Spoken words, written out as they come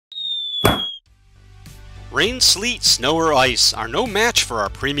Rain, sleet, snow, or ice are no match for our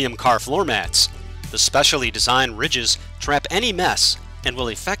premium car floor mats. The specially designed ridges trap any mess and will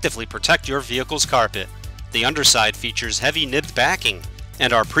effectively protect your vehicle's carpet. The underside features heavy nibbed backing,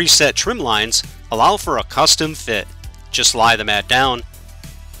 and our preset trim lines allow for a custom fit. Just lie the mat down,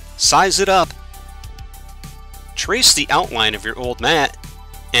 size it up, trace the outline of your old mat,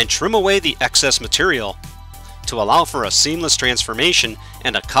 and trim away the excess material to allow for a seamless transformation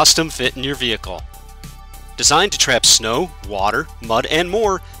and a custom fit in your vehicle. Designed to trap snow, water, mud, and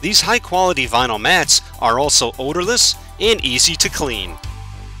more, these high-quality vinyl mats are also odorless and easy to clean.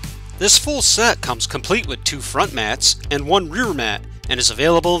 This full set comes complete with 2 front mats and 1 rear mat and is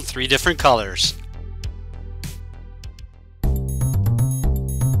available in 3 different colors.